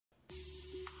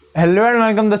Hello and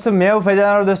welcome दोस्तों, मैं हूं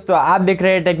फैजान और दोस्तों आप देख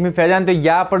रहे हैं टेक में फैजान। तो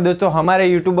यहाँ पर दोस्तों हमारे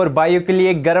यूट्यूबर भाइयों के लिए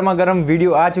एक गर्मा गर्म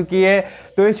वीडियो आ चुकी है।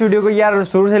 तो इस वीडियो को यार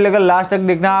शुरू से लेकर लास्ट तक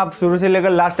देखना। आप शुरू से लेकर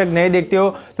लास्ट तक नहीं देखते हो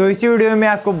तो इसी वीडियो में मैं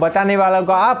आपको बताने वाला हूँ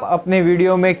आप अपने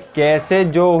वीडियो में कैसे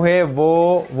जो है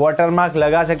वो वाटरमार्क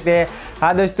लगा सकते हैं।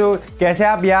 हाँ दोस्तों, कैसे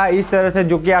आप यहाँ इस तरह से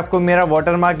जो कि आपको मेरा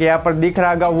वाटरमार्क यहाँ पर दिख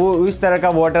रहा होगा वो इस तरह का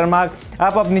वाटरमार्क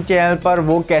आप अपनी चैनल पर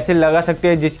वो कैसे लगा सकते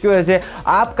हैं जिसकी वजह से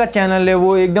आपका चैनल है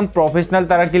वो एकदम प्रोफेशनल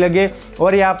तरह की लगे।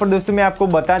 और यहाँ पर दोस्तों मैं आपको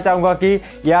बताना चाहूँगा कि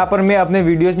यहाँ पर मैं अपने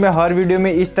वीडियोस में हर वीडियो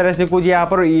में इस तरह से कुछ यहाँ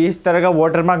पर इस तरह का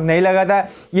वाटरमार्क नहीं लगाता है,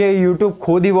 ये यूट्यूब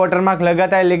खुद ही वाटरमार्क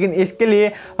लगाता है। लेकिन इसके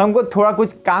लिए हमको थोड़ा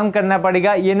कुछ काम करना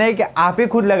पड़ेगा। ये नहीं कि आप ही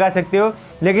खुद लगा सकते हो,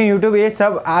 लेकिन यूट्यूब ये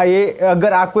सब ये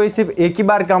अगर आपको ये सिर्फ एक ही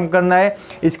बार काम करना है,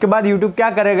 इसके बाद यूट्यूब क्या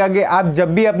करेगा कि आप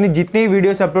जब भी अपनी जितनी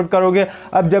वीडियोस अपलोड करोगे,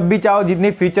 अब जब भी चाहो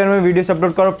जितनी फीचर में वीडियोस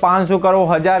अपलोड करो, 500 करो,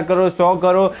 1000 करो, 100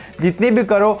 करो, जितनी भी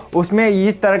करो, उसमें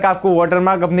इस तरह का आपको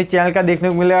वाटरमार्क अपनी चैनल का देखने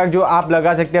को मिलेगा जो आप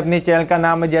लगा सकते हैं। अपनी चैनल का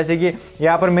नाम है, जैसे कि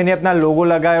यहाँ पर मैंने अपना लोगो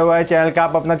लगाया हुआ है चैनल का,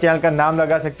 आप अपना चैनल का नाम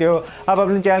लगा सकते हो, आप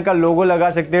अपने चैनल का लोगो लगा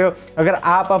सकते हो। अगर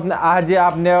आप अपना आज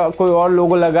आपने कोई और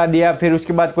लोगो लगा दिया, फिर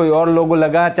उसके बाद कोई और लोगो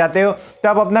लगाना चाहते हो तो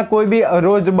आप अपना कोई भी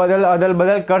रोज अदल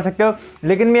बदल कर सकते हो।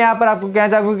 लेकिन मैं यहाँ पर आपको कहना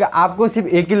चाहूँगा कि आपको सिर्फ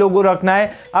एक ही लोगो रखना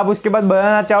है। आप उसके बाद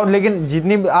बदलना चाहो, लेकिन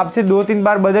जितनी आपसे 2-3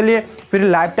 बार बदलिए, फिर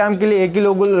लाइफ टाइम के लिए एक ही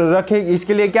लोगो रखें।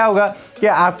 इसके लिए क्या होगा कि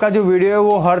आपका जो वीडियो है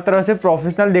वो हर तरह से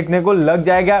प्रोफेशनल देखने को लग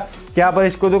जाएगा। यहाँ पर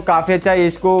इसको तो काफ़ी अच्छा है,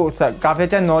 इसको काफ़ी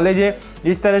अच्छा नॉलेज है।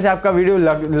 इस तरह से आपका वीडियो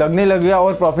लगने लगेगा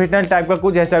और प्रोफेशनल टाइप का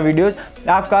कुछ ऐसा वीडियोस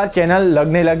आपका चैनल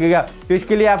लगने लगेगा। तो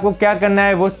इसके लिए आपको क्या करना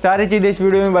है वो सारी चीज़ें इस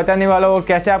वीडियो में बताने वाला हूँ, और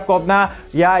कैसे आपको अपना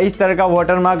या इस तरह का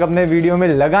वाटरमार्क अपने वीडियो में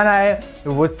लगाना है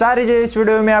तो वो सारी चीज़ें इस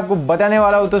वीडियो में आपको बताने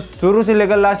वाला हूँ। तो शुरू से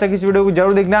लेकर लास्ट तक इस वीडियो को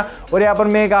जरूर देखना। और यहाँ पर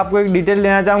मैं आपको एक डिटेल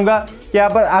देना चाहूँगा कि यहाँ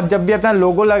पर आप जब भी अपना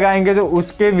लोगो लगाएंगे तो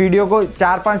उसके वीडियो को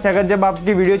 4-5 सेकंड जब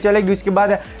आपकी वीडियो चलेगी उसके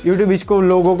बाद यूट्यूब इसको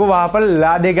लोगो को वहाँ पर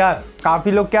ला देगा।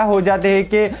 काफ़ी लोग क्या हो जाते हैं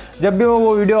कि जब भी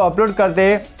वो वीडियो अपलोड करते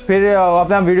हैं फिर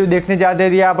अपना वीडियो देखने जाते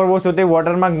हैं, यहाँ पर वो सोचते हैं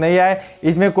वाटरमार्क नहीं आए।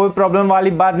 इसमें कोई प्रॉब्लम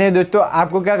वाली बात नहीं है दोस्तों।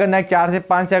 आपको क्या करना है, 4 से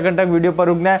 5 सेकंड तक वीडियो पर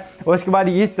रुकना है और उसके बाद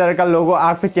इस तरह का लोगो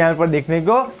आपके चैनल पर देखने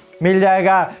को मिल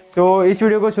जाएगा। तो इस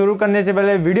वीडियो को शुरू करने से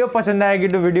पहले वीडियो पसंद आएगी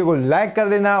तो वीडियो को लाइक कर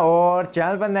देना, और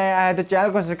चैनल पर नया है तो चैनल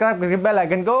को सब्सक्राइब करके बेल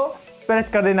आइकन को प्रेस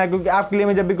कर देना, क्योंकि आपके लिए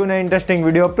मैं जब भी कोई इंटरेस्टिंग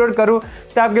वीडियो अपलोड करूं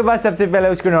तो आपके पास सबसे पहले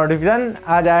उसकी नोटिफिकेशन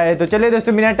आ जाए। तो चलिए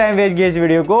दोस्तों बिना टाइम वेस्ट किए इस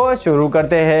वीडियो को शुरू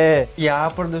करते हैं। यहाँ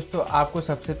पर दोस्तों आपको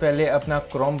सबसे पहले अपना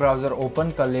क्रोम ब्राउज़र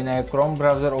ओपन कर लेना है। क्रोम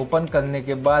ब्राउज़र ओपन करने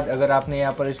के बाद अगर आपने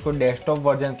यहाँ पर इसको डेस्कटॉप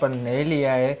वर्जन पर नहीं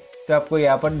लिया है तो आपको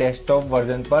यहाँ पर डेस्कटॉप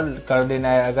वर्जन पर कर देना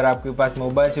है। अगर आपके पास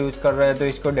मोबाइल से यूज़ कर रहे हैं तो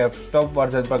इसको डेस्कटॉप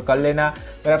वर्जन पर कर लेना।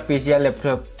 अगर आप पीसी या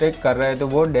लैपटॉप पे कर रहे हैं तो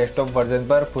वो डेस्कटॉप वर्जन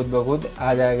पर खुद ब खुद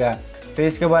आ जाएगा। तो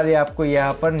इसके बाद ये आपको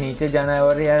यहाँ पर नीचे जाना है,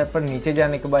 और यहाँ पर नीचे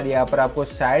जाने के बाद यहाँ पर आपको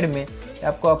साइड में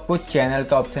आपको चैनल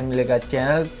का ऑप्शन मिलेगा।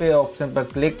 चैनल पे ऑप्शन पर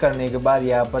क्लिक करने के बाद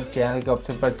यहाँ पर चैनल के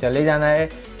ऑप्शन पर चले जाना है।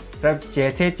 तब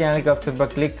जैसे चैनल के ऑप्शन पर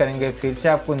क्लिक करेंगे फिर से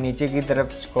आपको नीचे की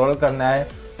तरफ स्क्रॉल करना है,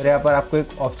 और यहाँ पर आपको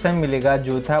एक ऑप्शन मिलेगा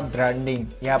जो था ब्रांडिंग।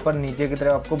 यहाँ पर नीचे की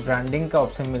तरफ आपको ब्रांडिंग का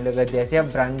ऑप्शन मिलेगा। जैसे आप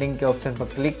ब्रांडिंग के ऑप्शन पर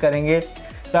क्लिक करेंगे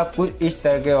तो आप कुछ इस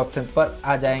तरह के ऑप्शन पर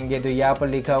आ जाएंगे। तो यहाँ पर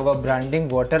लिखा होगा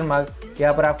ब्रांडिंग वाटरमार्क।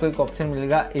 यहाँ पर आपको एक ऑप्शन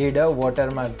मिलेगा एड अ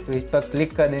वाटरमार्क, तो इस पर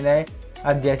क्लिक कर देना है।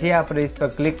 अब जैसे यहाँ पर इस पर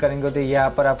क्लिक करेंगे तो यहाँ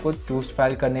पर आपको चूज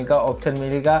फाइल करने का ऑप्शन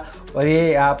मिलेगा, और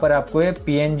ये यहाँ पर आपको ये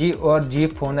PNG और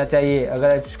GIF होना चाहिए।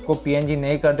 अगर इसको PNG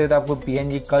नहीं करते तो आपको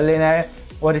PNG कर लेना है,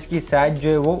 और इसकी साइज जो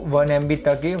है वो 1 MB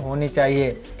तक ही होनी चाहिए।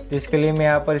 तो इसके लिए मैं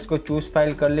यहाँ पर इसको चूज़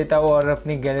फाइल कर लेता हूँ और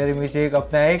अपनी गैलरी में से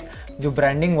अपना एक जो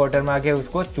ब्रांडिंग वाटरमार्क है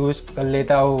उसको चूज़ कर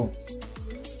लेता हूँ।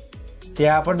 तो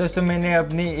यहाँ पर दोस्तों मैंने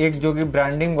अपनी एक जो कि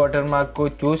ब्रांडिंग वाटरमार्क को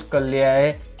चूज़ कर लिया है।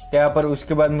 यहाँ पर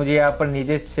उसके बाद मुझे यहाँ पर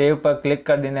नीचे सेव पर क्लिक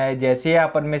कर देना है। जैसे यहाँ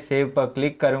पर मैं सेव पर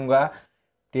क्लिक करूँगा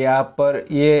तो यहाँ पर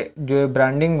ये जो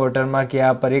ब्रांडिंग वाटरमार्क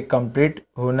यहाँ पर एक कंप्लीट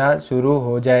होना शुरू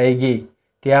हो जाएगी।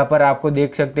 तो यहाँ पर आपको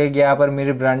देख सकते हैं कि यहाँ पर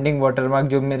मेरी ब्रांडिंग वाटरमार्क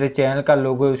जो मेरे चैनल का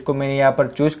लोगो है उसको मैंने यहाँ पर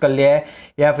चूज़ कर लिया है।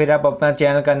 या फिर आप अपना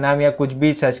चैनल का नाम या कुछ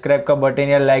भी सब्सक्राइब का बटन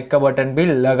या लाइक का बटन भी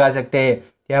लगा सकते हैं।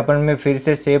 यहाँ पर मैं फिर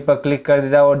से सेव पर क्लिक कर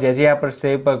देता हूँ, और जैसे यहाँ पर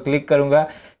सेव पर क्लिक करूँगा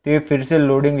तो ये फिर से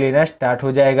लोडिंग लेना स्टार्ट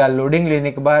हो जाएगा। लोडिंग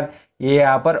लेने के बाद ये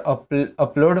यहाँ पर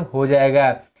अपलोड हो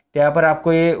जाएगा। तो यहाँ पर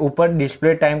आपको ये ऊपर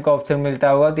डिस्प्ले टाइम का ऑप्शन मिलता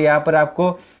होगा, तो यहाँ पर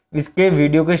आपको इसके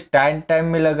वीडियो के स्टार्ट टाइम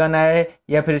में लगाना है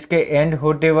या फिर इसके एंड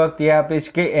होते वक्त या फिर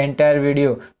इसके एंटायर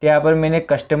वीडियो। तो यहाँ पर मैंने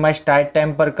कस्टमाइज स्टार्ट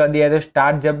टाइम पर कर दिया है। तो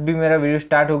स्टार्ट जब भी मेरा वीडियो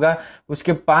स्टार्ट होगा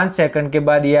उसके 5 सेकंड के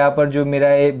बाद यहाँ पर जो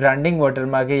मेरा ये ब्रांडिंग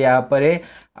वाटरमार्क है यहाँ पर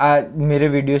है मेरे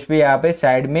वीडियोस पे यहाँ पे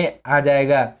साइड में आ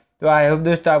जाएगा। तो आई होप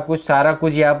दोस्तों आपको सारा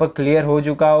कुछ यहाँ पर क्लियर हो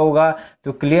चुका होगा।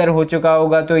 तो क्लियर हो चुका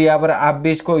होगा तो यहाँ पर आप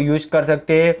भी इसको यूज़ कर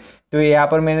सकते हैं। तो यहाँ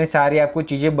पर मैंने सारी आपको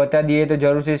चीज़ें बता दी है, तो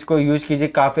ज़रूर से इसको यूज़ कीजिए,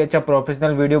 काफ़ी अच्छा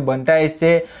प्रोफेशनल वीडियो बनता है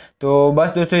इससे। तो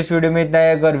बस दोस्तों इस वीडियो में इतना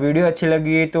है। अगर वीडियो अच्छी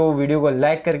लगी तो वीडियो को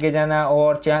लाइक करके जाना,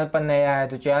 और चैनल पर नया है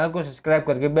तो चैनल को सब्सक्राइब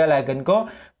करके बेल आइकन को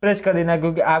प्रेस कर देना,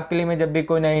 क्योंकि आपके लिए मैं जब भी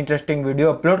कोई नई इंटरेस्टिंग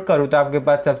वीडियो अपलोड करूँ तो आपके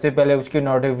पास सबसे पहले उसकी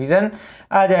नोटिफिकेशन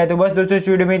आ जाए। तो बस दोस्तों इस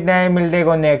वीडियो में इतना है, मिलते हैं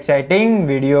नेक्स्ट एक्साइटिंग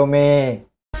वीडियो में।